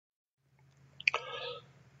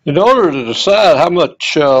In order to decide how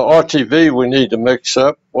much RTV we need to mix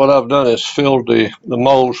up, what I've done is filled the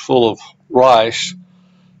molds full of rice,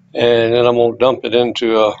 and then I'm going to dump it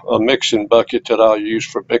into a mixing bucket that I'll use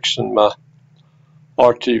for mixing my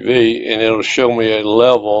RTV, and it'll show me a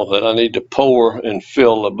level that I need to pour and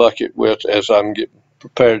fill the bucket with as I'm getting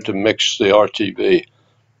prepared to mix the RTV.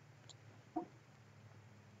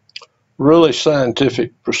 Really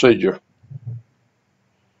scientific procedure.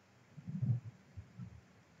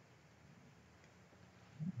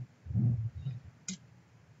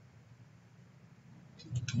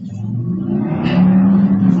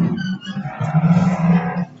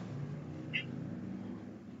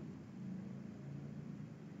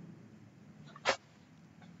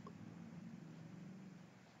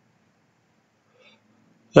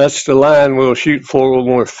 That's the line we'll shoot for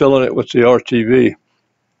when we're filling it with the RTV.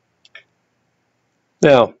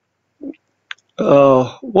 Now,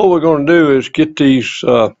 what we're going to do is get these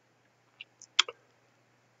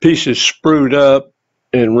pieces sprued up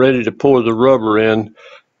and ready to pour the rubber in.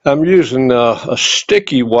 I'm using a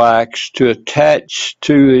sticky wax to attach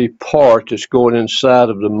to the part that's going inside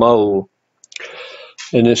of the mold.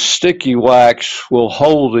 And this sticky wax will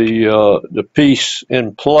hold the piece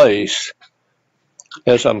in place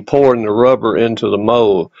as I'm pouring the rubber into the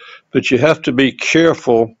mold. But you have to be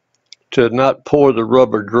careful to not pour the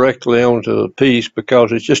rubber directly onto the piece,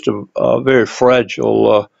 because it's just a very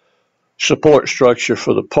fragile support structure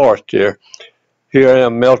for the part there. Here I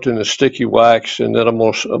am melting the sticky wax, and then I'm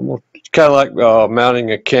going to kind of like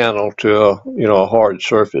mounting a candle to a hard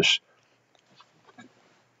surface.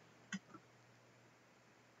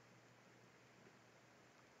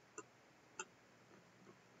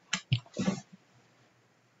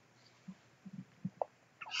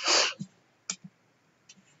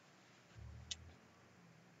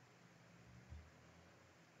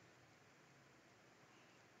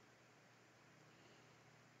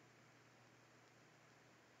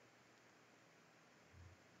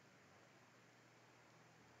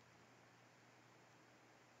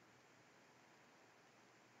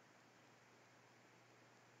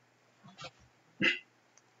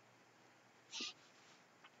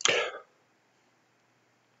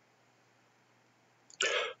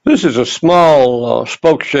 This is a small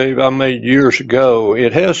spoke shave I made years ago.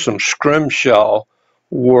 It has some scrimshaw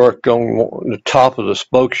work on the top of the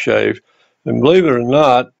spoke shave, and believe it or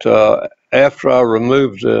not, after I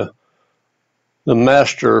removed the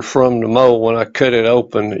master from the mold, when I cut it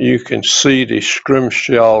open, you can see the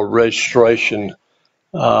scrimshaw registration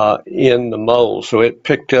in the mold. So it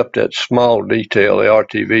picked up that small detail the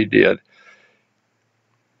RTV did.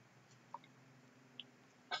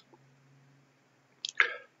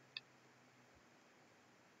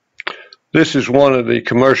 This is one of the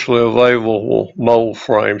commercially available mold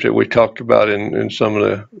frames that we talked about in some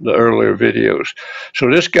of the earlier videos. So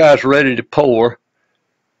this guy's ready to pour.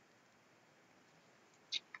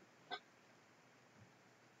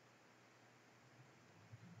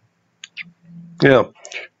 Yeah,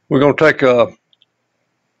 we're going to take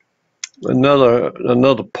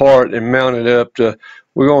another part and mount it up to.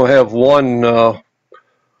 We're going to have one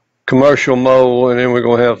commercial mold, and then we're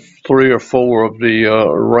going to have 3 or 4 of the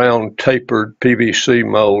round tapered PVC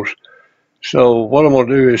molds. So what I'm going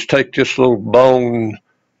to do is take this little bone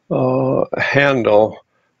handle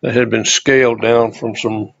that had been scaled down from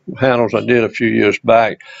some handles I did a few years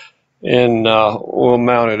back, and we'll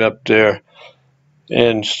mount it up there.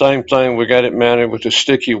 And same thing, we got it mounted with the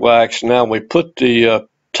sticky wax. Now we put the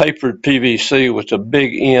tapered PVC with the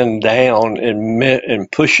big end down and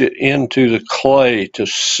push it into the clay to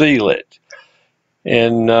seal it.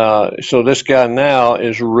 And so this guy now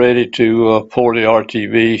is ready to pour the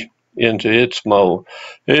RTV into its mold.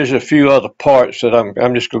 There's a few other parts that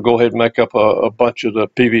I'm just going to go ahead and make up a bunch of the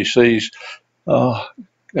PVCs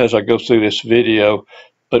as I go through this video,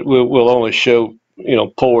 but we'll only show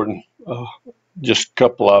pouring just a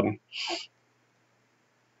couple of them.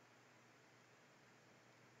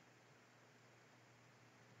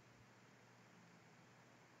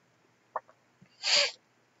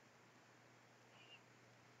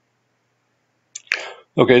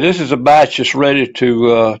 Okay, this is a batch that's ready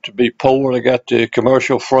to be poured. I got the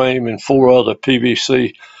commercial frame and 4 other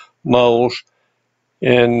PVC molds,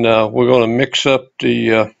 and we're going to mix up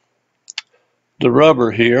the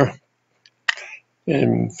rubber here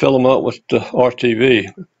and fill them up with the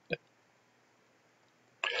RTV.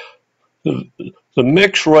 The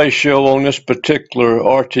mix ratio on this particular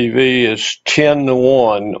RTV is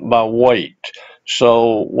 10-to-1 by weight.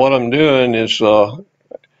 So what I'm doing is,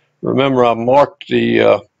 remember I marked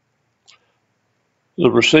the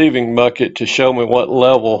receiving bucket to show me what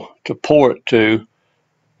level to pour it to.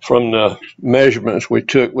 from the measurements we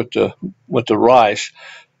took with the rice.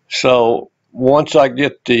 So once I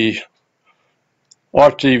get the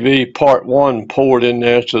RTV part 1 poured in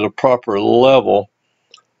there to the proper level,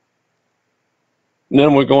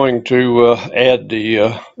 then we're going to add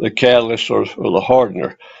the catalyst or the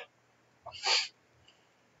hardener.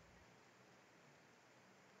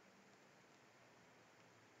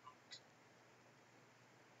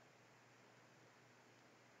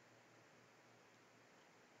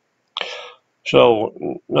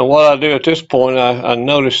 So now what I do at this point, I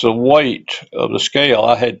notice the weight of the scale.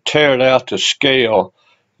 I had teared out the scale,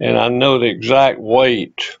 and I know the exact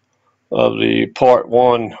weight of the part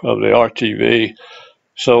 1 of the RTV.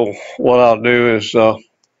 So what I'll do is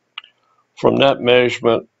from that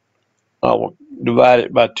measurement, I will divide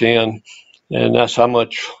it by 10, and that's how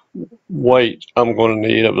much weight I'm going to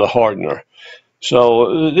need of the hardener.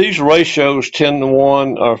 So these ratios 10 to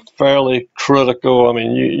 1 are fairly critical. I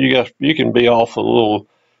mean, you can be off a little,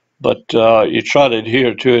 but you try to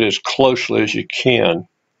adhere to it as closely as you can.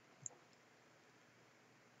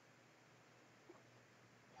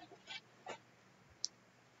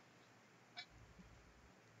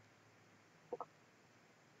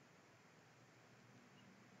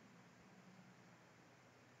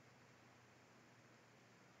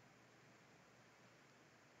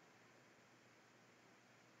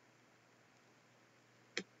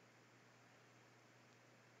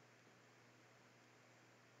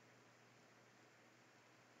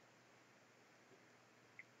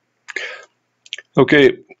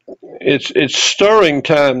 Okay, it's stirring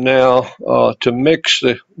time now to mix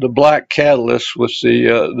the black catalyst with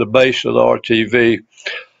the base of the RTV.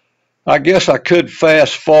 I guess I could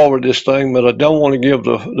fast forward this thing, but I don't want to give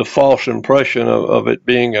the false impression of it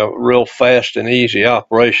being a real fast and easy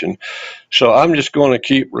operation. So I'm just going to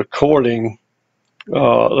keep recording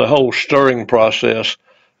the whole stirring process,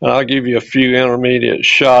 and I'll give you a few intermediate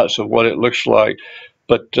shots of what it looks like.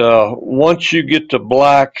 But once you get the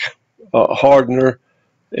black hardener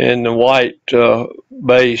and the white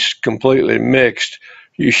base completely mixed,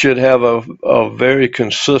 you should have a very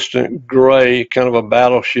consistent gray, kind of a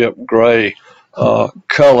battleship gray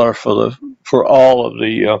color for all of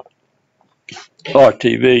the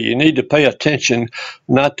RTV. You need to pay attention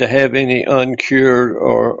not to have any uncured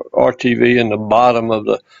or RTV in the bottom of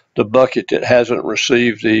the bucket that hasn't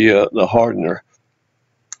received the hardener.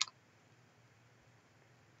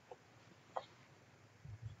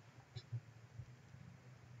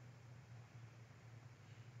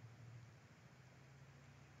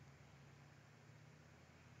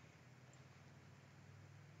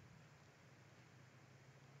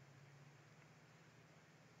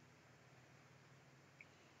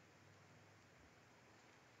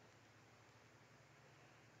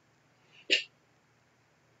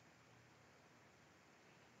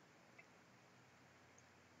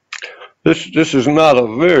 This is not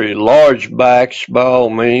a very large batch by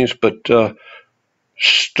all means, but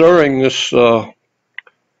stirring this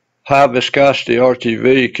high viscosity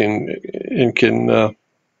RTV can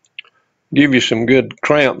give you some good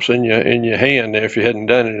cramps in your hand there if you hadn't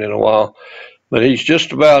done it in a while. But he's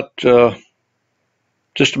just about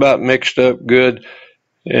mixed up good,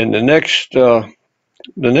 and the next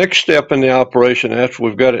step in the operation after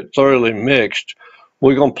we've got it thoroughly mixed,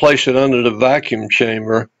 we're going to place it under the vacuum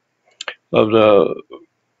chamber of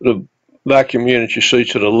the vacuum unit you see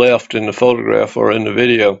to the left in the photograph or in the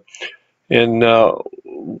video. And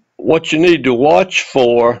what you need to watch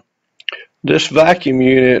for, this vacuum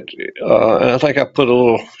unit, and I think I put a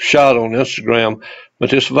little shot on Instagram, but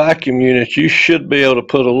this vacuum unit, you should be able to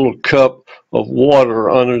put a little cup of water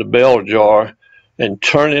under the bell jar and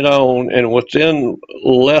turn it on, and within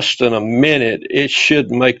less than a minute, it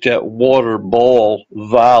should make that water boil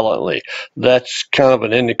violently. That's kind of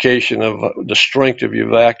an indication of the strength of your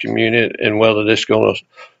vacuum unit and whether it's going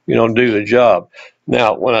to, do the job.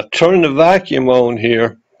 Now, when I turn the vacuum on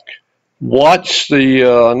here, watch I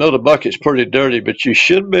know the bucket's pretty dirty, but you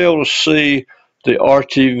should be able to see the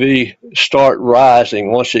RTV start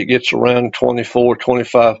rising once it gets around 24,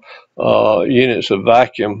 25 units of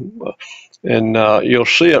vacuum. And you'll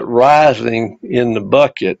see it rising in the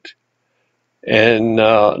bucket. And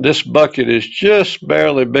this bucket is just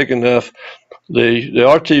barely big enough. The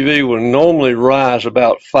RTV will normally rise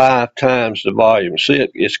about 5 times the volume. See,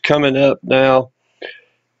 it's coming up now,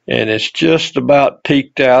 and it's just about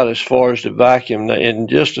peaked out as far as the vacuum. In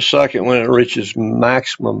just a second, when it reaches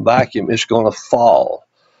maximum vacuum, it's going to fall.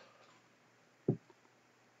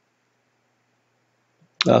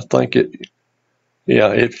 I think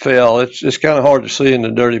it fell. It's kind of hard to see in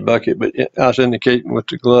the dirty bucket, but I was indicating with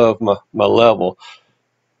the glove my level.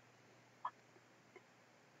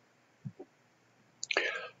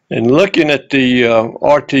 And looking at the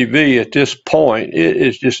RTV at this point, it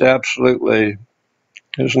is just absolutely,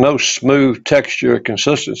 there's no smooth texture or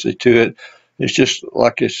consistency to it. It's just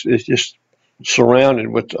like it's just surrounded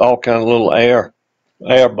with all kind of little air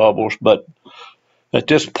bubbles. But at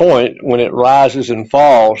this point, when it rises and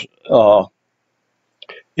falls,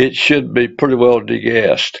 it should be pretty well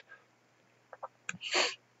degassed.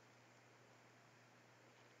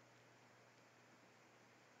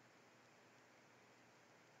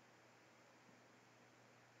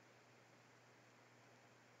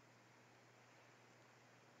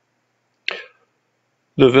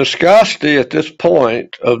 The viscosity at this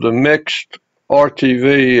point of the mixed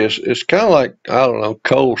RTV is kind of like, I don't know,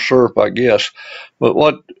 cold syrup, I guess. But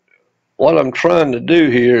what I'm trying to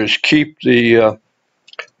do here is keep the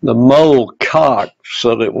mold cocked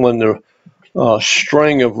so that when the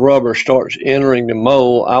string of rubber starts entering the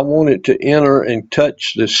mold, I want it to enter and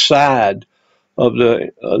touch the side of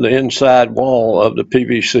the inside wall of the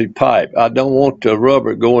PVC pipe. I don't want the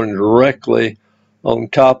rubber going directly on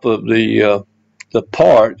top of the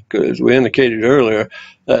part, because we indicated earlier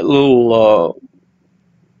that little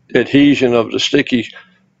adhesion of the sticky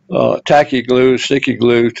sticky glue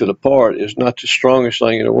to the part is not the strongest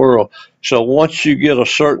thing in the world. So once you get a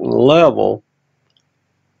certain level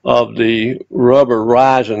of the rubber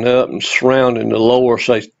rising up and surrounding the lower,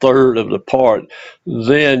 say, third of the part,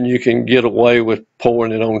 then you can get away with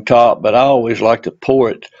pouring it on top. But I always like to pour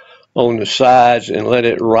it on the sides and let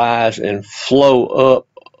it rise and flow up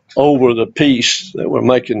over the piece that we're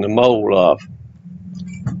making the mold of.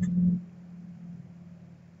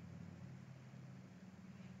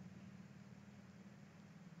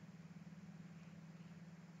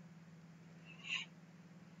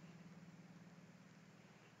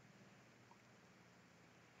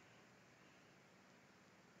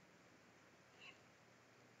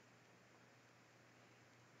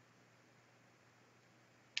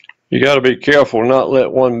 You got to be careful not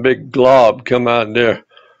let one big glob come out there,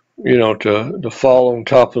 you know, to fall on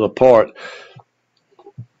top of the part.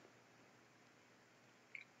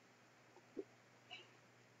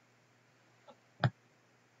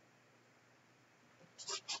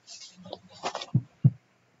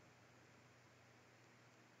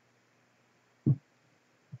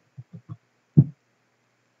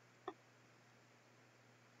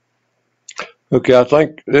 Okay, I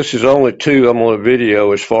think this is only two I'm going to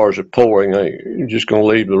video as far as the pouring. I'm just going to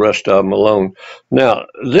leave the rest of them alone. Now,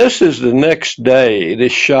 this is the next day,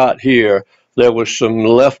 this shot here. There was some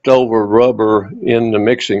leftover rubber in the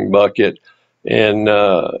mixing bucket, and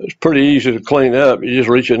it's pretty easy to clean up. You just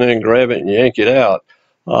reach in there and grab it and yank it out.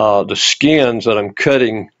 The skins that I'm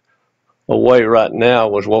cutting away right now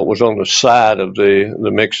was what was on the side of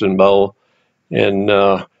the mixing bowl. And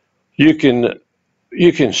you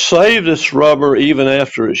can save this rubber even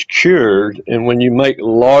after it's cured, and when you make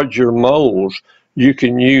larger molds, you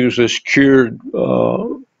can use this cured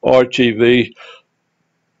RTV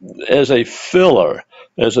as a filler.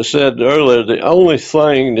 As I said earlier, the only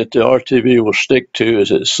thing that the RTV will stick to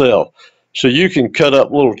is itself. So you can cut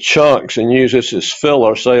up little chunks and use this as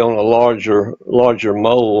filler, say on a larger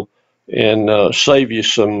mold, and save you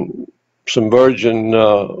some virgin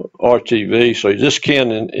RTV. So this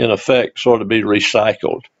can, in effect, sort of be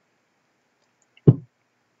recycled.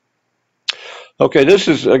 Okay, this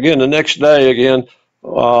is, again, the next day again.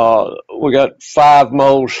 We got 5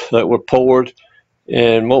 molds that were poured,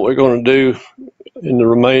 and what we're going to do in the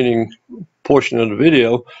remaining portion of the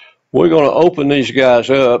video, we're going to open these guys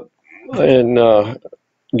up and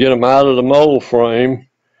get them out of the mold frame,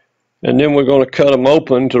 and then we're going to cut them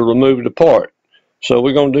open to remove the part. So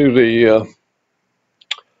we're going to do the,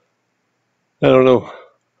 I don't know,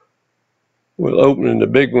 we'll open the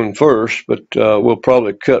big one first, but we'll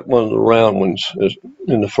probably cut one of the round ones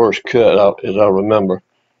in the first cut, as I remember.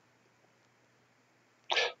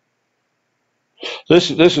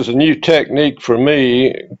 This is a new technique for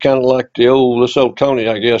me, kind of like this old Tony,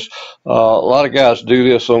 I guess. A lot of guys do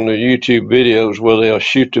this on their YouTube videos where they'll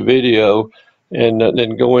shoot the video and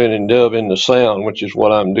then go in and dub in the sound, which is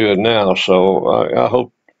what I'm doing now. So I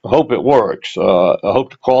hope it works. I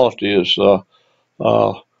hope the quality is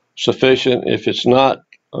sufficient. If it's not,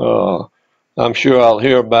 I'm sure I'll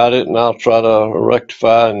hear about it and I'll try to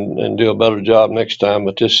rectify and do a better job next time.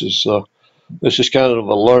 But this is kind of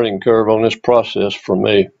a learning curve on this process for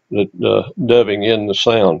me, dubbing in the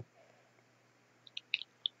sound.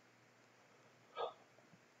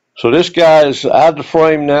 So this guy is out of the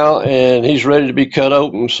frame now, and he's ready to be cut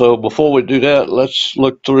open. So before we do that, let's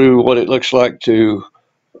look through what it looks like to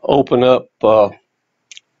open up one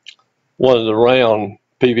of the round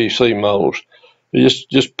PVC molds. You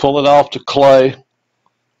just pull it off the clay,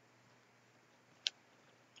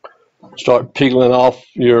 start peeling off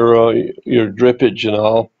your drippage and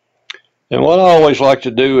all. And what I always like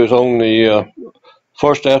to do is on the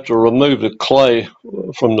first, I have to remove the clay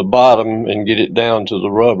from the bottom and get it down to the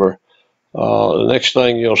rubber. The next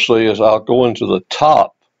thing you'll see is I'll go into the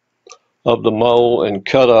top of the mold and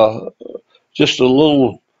cut just a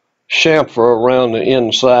little chamfer around the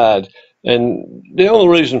inside. And the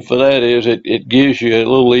only reason for that is it gives you a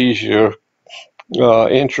little easier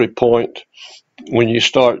entry point when you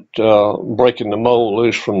start breaking the mold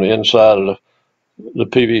loose from the inside of the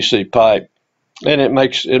PVC pipe. And it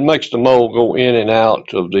makes the mold go in and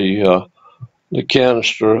out of the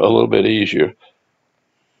canister a little bit easier.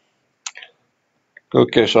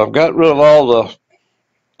 Okay, so I've got rid of all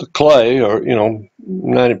the clay, or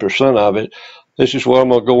 90% of it. This is where I'm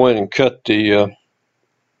going to go in and cut the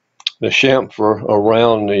chamfer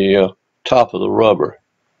around the top of the rubber.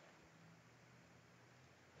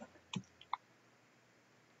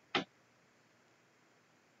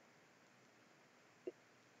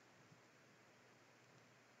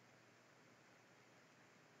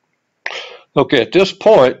 Okay, at this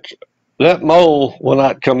point, that mold will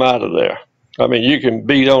not come out of there. I mean, you can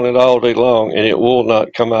beat on it all day long and it will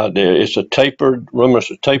not come out there. It's a tapered, remember,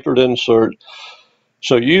 it's a tapered insert.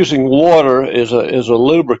 So using water is a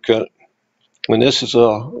lubricant, and this is a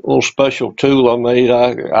little special tool I made.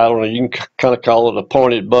 I don't know, you can kind of call it a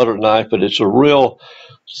pointed butter knife, but it's a real,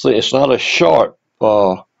 it's not a sharp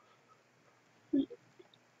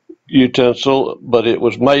utensil, but it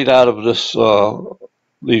was made out of this,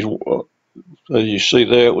 as you see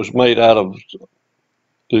there, it was made out of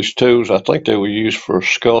these tools. I think they were used for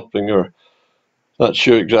sculpting, or not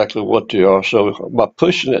sure exactly what they are. So by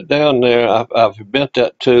pushing it down there, I've bent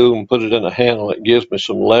that tool and put it in a handle. It gives me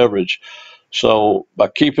some leverage. So by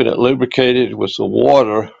keeping it lubricated with the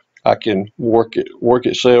water, I can work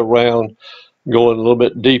it say around, going a little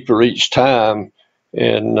bit deeper each time.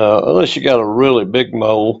 And unless you got a really big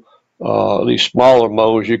mold, these smaller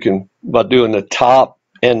molds, you can, by doing the top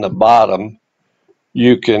and the bottom,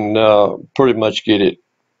 you can pretty much get it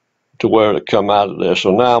to where it come out of there.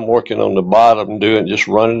 So now I'm working on the bottom, just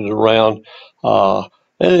running it around, and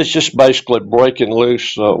it's just basically breaking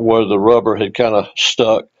loose where the rubber had kind of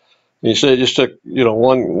stuck. And you see, it just took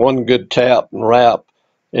one good tap and wrap,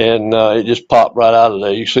 and it just popped right out of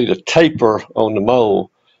there. You see the taper on the mold,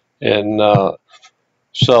 and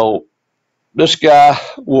so this guy,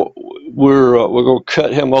 we're going to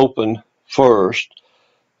cut him open first.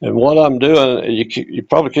 And what I'm doing, you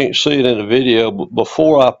probably can't see it in the video, but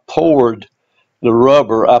before I poured the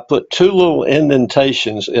rubber, I put two little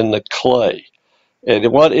indentations in the clay.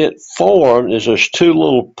 And what it formed is there's two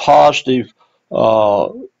little positive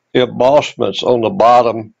embossments on the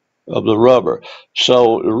bottom of the rubber.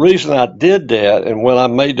 So the reason I did that, and when I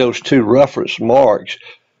made those two reference marks,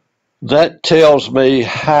 that tells me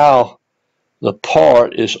how the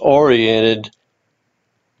part is oriented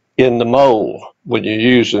in the mold when you're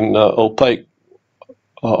using opaque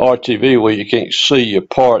RTV where you can't see your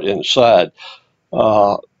part inside.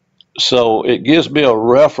 So it gives me a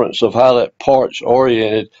reference of how that part's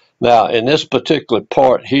oriented. Now, in this particular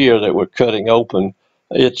part here that we're cutting open,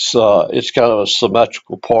 it's kind of a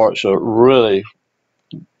symmetrical part, so it really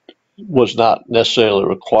was not necessarily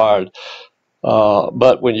required.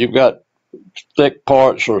 But when you've got thick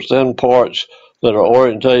parts or thin parts that are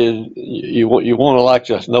orientated, you want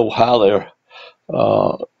to know how they're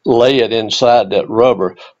laying inside that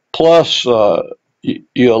rubber. Plus,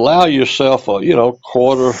 you allow yourself a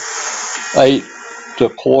 1/4 to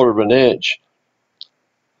 1/4 of an inch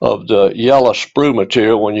of the yellow sprue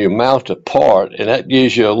material when you mount a part, and that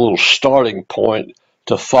gives you a little starting point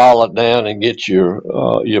to file it down and get your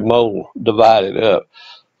mold divided up.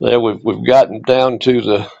 There we've gotten down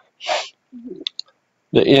to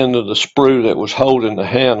the end of the sprue that was holding the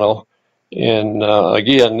handle, and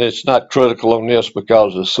again, it's not critical on this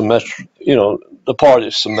because the symmetric, the part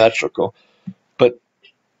is symmetrical. But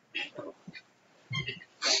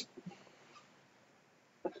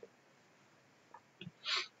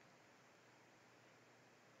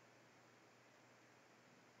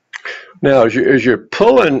now, as you're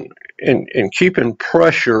pulling and keeping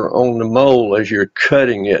pressure on the mold as you're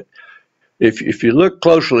cutting it, if you look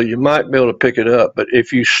closely, you might be able to pick it up. But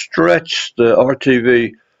if you stretch the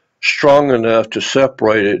RTV strong enough to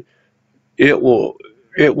separate it, it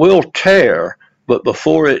will tear. But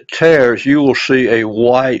before it tears, you will see a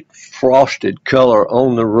white frosted color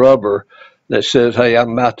on the rubber that says, hey,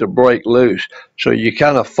 I'm about to break loose. So you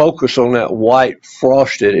kind of focus on that white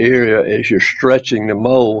frosted area as you're stretching the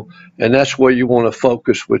mold, and that's where you want to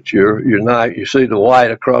focus with your knife. You see the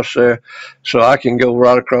white across there? So I can go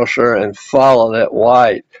right across there and follow that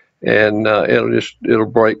white, and it'll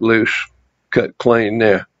break loose, cut clean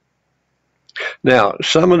there. Now,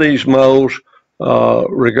 some of these molds,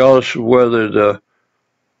 regardless of whether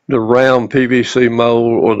the round PVC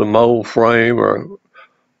mold or the mold frame or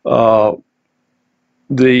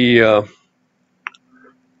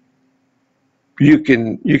you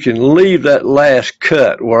can leave that last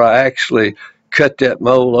cut where I actually cut that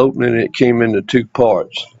mold open and it came into two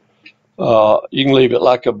parts. You can leave it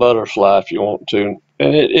like a butterfly if you want to,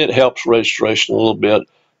 and it helps registration a little bit.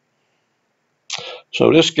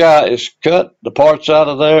 So this guy is cut the parts out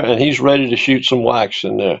of there, and he's ready to shoot some wax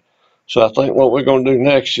in there. So I think what we're going to do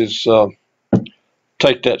next is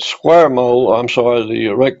take that square mold, I'm sorry,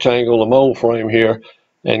 the rectangle, the mold frame here,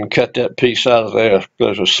 and cut that piece out of there.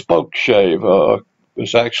 There's a spoke shave.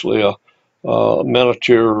 It's actually a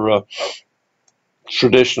miniature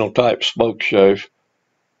traditional type spoke shave.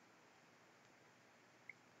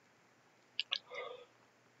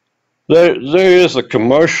 There is a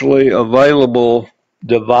commercially available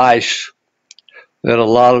device that a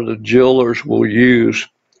lot of the jewelers will use.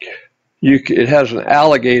 It has an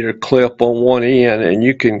alligator clip on one end, and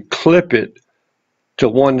you can clip it to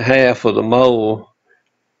one half of the mold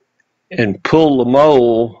and pull the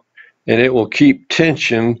mold, and it will keep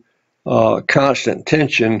tension, constant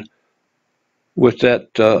tension, with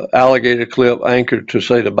that alligator clip anchored to,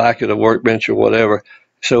 say, the back of the workbench or whatever.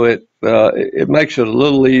 So it makes it a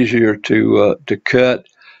little easier to cut,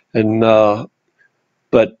 and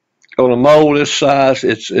but on a mold this size,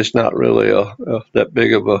 it's not really that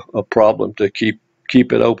big of a problem to keep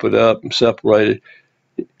it opened up and separated.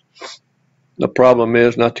 The problem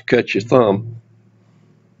is not to cut your thumb.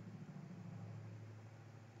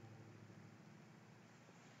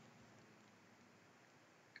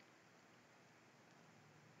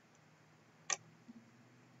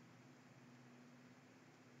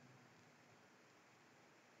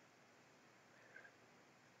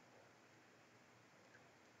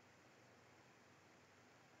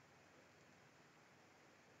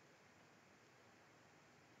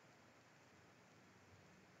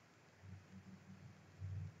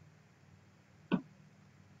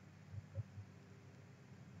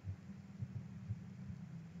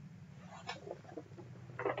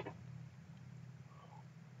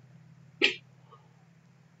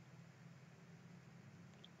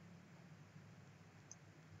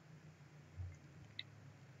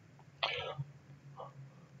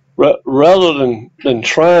 Rather than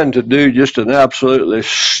trying to do just an absolutely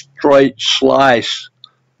straight slice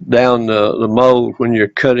down the mold when you're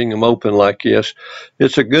cutting them open like this,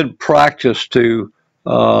 it's a good practice to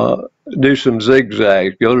do some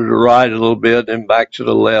zigzags. Go to the right a little bit, then back to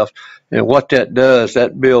the left. And what that does,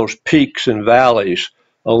 that builds peaks and valleys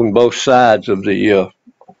on both sides of the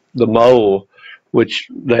mold, which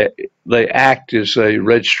they act as a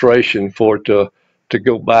registration for it to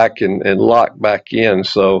go back and lock back in.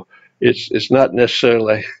 So it's not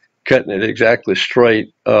necessarily cutting it exactly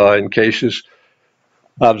straight. In cases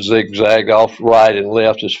I've zigzagged off right and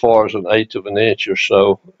left as far as 1/8 of an inch or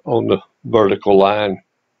so on the vertical line.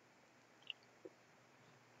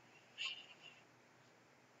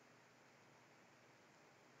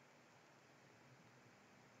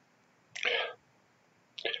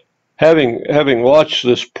 Having watched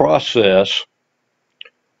this process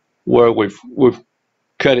where we've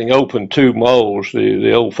cutting open two molds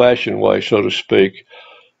the old-fashioned way, so to speak,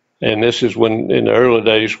 and this is when in the early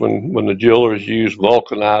days when the jewelers used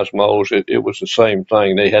vulcanized molds, it was the same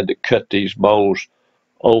thing. They had to cut these molds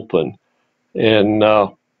open, and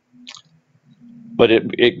but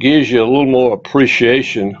it gives you a little more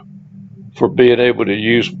appreciation for being able to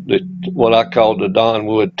use what I call the Don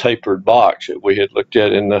Wood tapered box that we had looked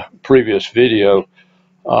at in the previous video.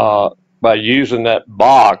 By using that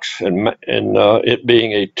box and it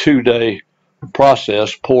being a 2-day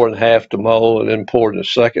process, pouring half the mold and then pouring the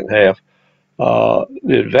second half,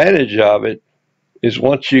 the advantage of it is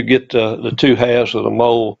once you get the two halves of the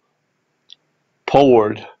mold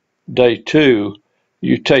poured, day 2,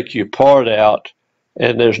 you take your part out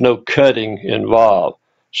and there's no cutting involved.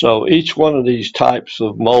 So each one of these types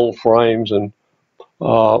of mold frames and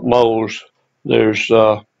molds, there's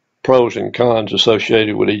pros and cons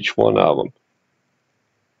associated with each one of them.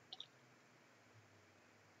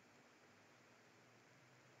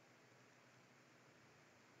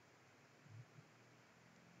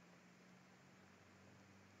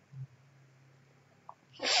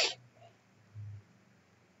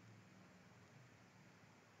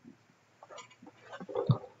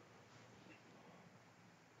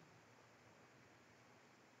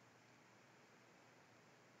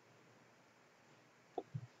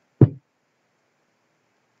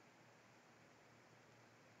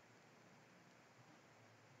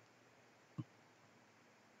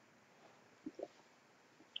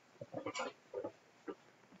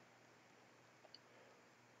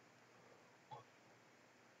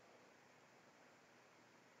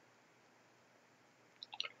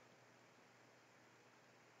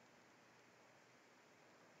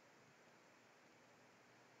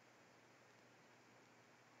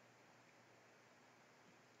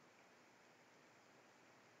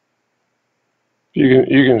 You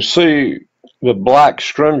can see the black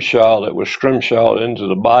scrimshaw that was scrimshawed into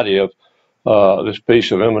the body of this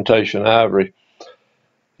piece of imitation ivory.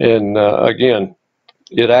 And again,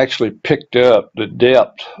 it actually picked up the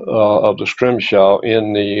depth of the scrimshaw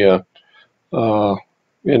in the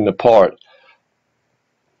part.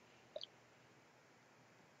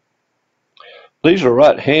 These are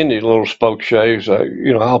right handy little spoke shaves.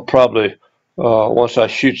 I'll probably once I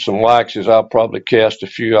shoot some waxes, I'll probably cast a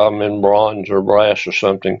few of them in bronze or brass or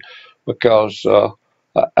something, because I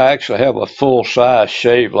actually have a full size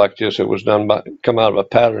shave like this that was come out of a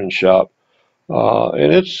pattern shop,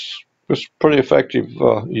 and it's pretty effective.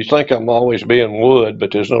 You think I'm always being wood,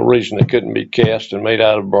 but there's no reason it couldn't be cast and made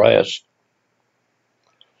out of brass.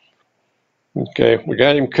 Okay, we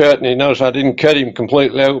got him cut, and he knows I didn't cut him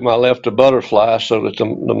completely open. I left a butterfly so that the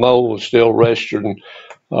mold was still registered, and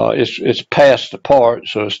it's past the part,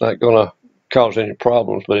 so it's not going to cause any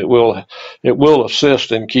problems. But it will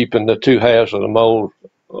assist in keeping the two halves of the mold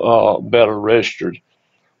better registered.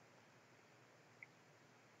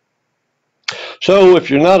 So if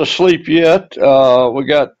you're not asleep yet, we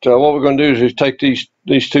got what we're going to do is take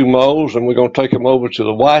these two molds, and we're going to take them over to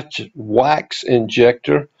the wax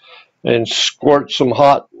injector and squirt some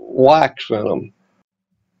hot wax in them.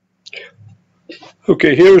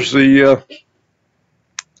 Okay, here's the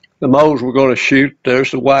molds we're going to shoot. There's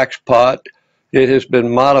the wax pot. It has been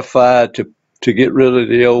modified to get rid of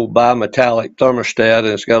the old bimetallic thermostat, and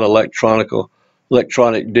it's got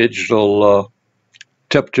electronic digital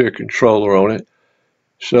temperature controller on it.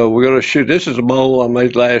 So we're going to shoot. This is a mold I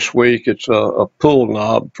made last week. It's a pull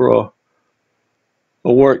knob for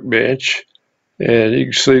a workbench. And you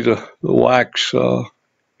can see the wax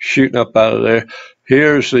shooting up out of there.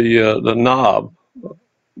 Here's the knob,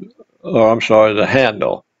 or I'm sorry, the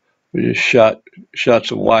handle. We just shot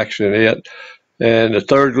some wax in it. And the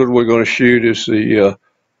third one we're going to shoot is the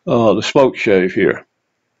spoke shave here.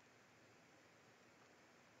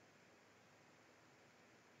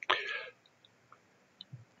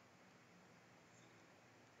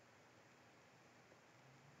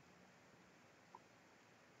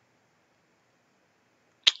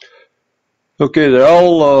 Okay, they're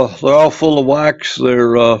all full of wax.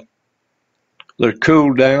 They're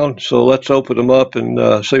cooled down. So let's open them up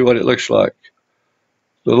and see what it looks like.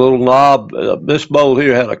 The little knob. This mold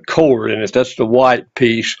here had a core in it. That's the white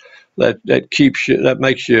piece that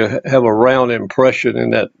makes you have a round impression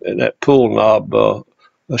in that pull knob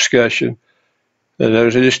discussion. And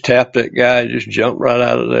there's just tap that guy, just jump right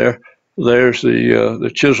out of there. There's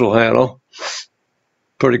the chisel handle.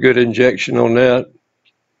 Pretty good injection on that.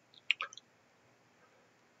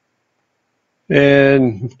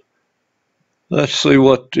 And let's see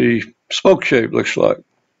what the spoke shave looks like.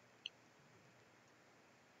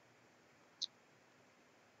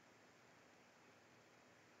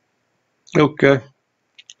 Okay,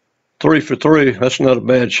 3 for 3. That's not a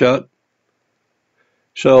bad shot.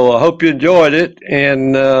 So I hope you enjoyed it,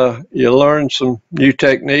 and you learned some new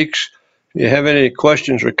techniques. If you have any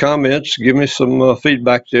questions or comments, give me some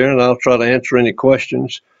feedback there, and I'll try to answer any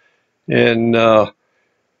questions. And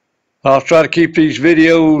I'll try to keep these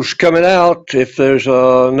videos coming out if there's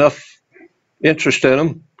enough interest in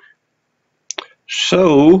them.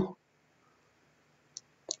 So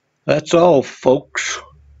that's all, folks.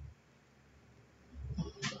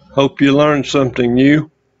 Hope you learned something new.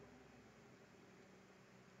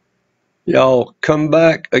 Y'all come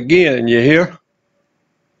back again, you hear?